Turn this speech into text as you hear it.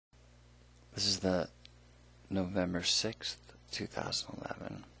This is the November 6th,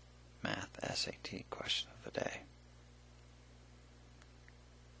 2011 Math SAT question of the day.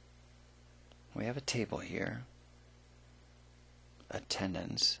 We have a table here,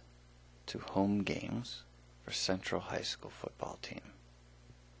 attendance to home games for Central High School football team.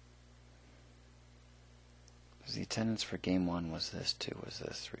 The attendance for game 1 was this, 2 was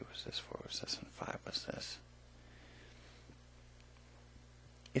this, 3 was this, 4 was this, and 5 was this.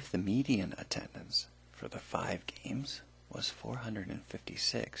 If the median attendance for the 5 games was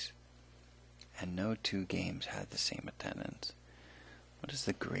 456, and no 2 games had the same attendance, what is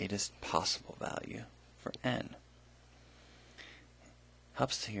the greatest possible value for n?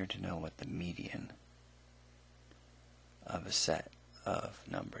 Helps here to know what the median of a set of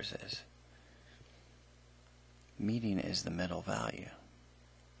numbers is. Median is the middle value.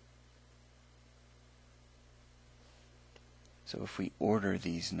 So if we order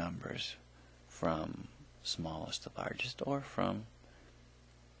these numbers from smallest to largest, or from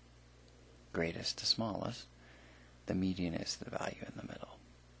greatest to smallest, the median is the value in the middle.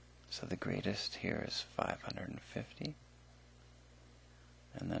 So the greatest here is 550,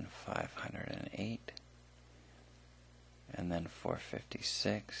 and then 508, and then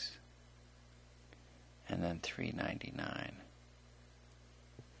 456, and then 399.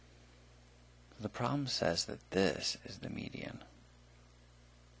 The problem says that this is the median.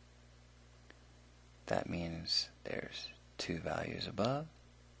 That means there's 2 values above,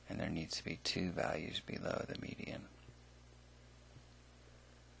 and there needs to be 2 values below the median.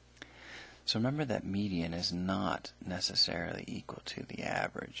 So remember that median is not necessarily equal to the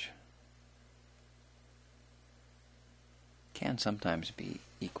average. Can sometimes be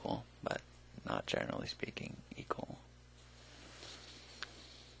equal, but not generally speaking equal.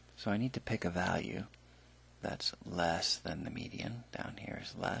 So I need to pick a value that's less than the median. Down here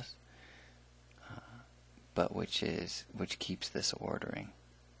is less, but which keeps this ordering.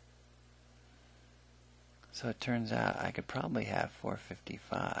 So it turns out I could probably have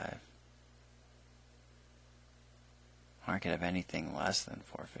 455, or I could have anything less than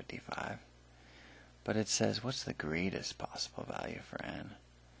 455. But it says, what's the greatest possible value for n?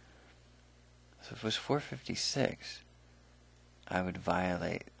 So if it was 456, I would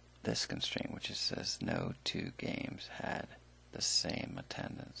violate this constraint, which says no 2 games had the same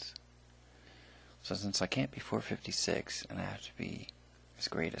attendance. So since I can't be 456, and I have to be as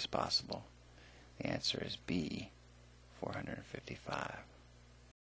great as possible, the answer is B, 455.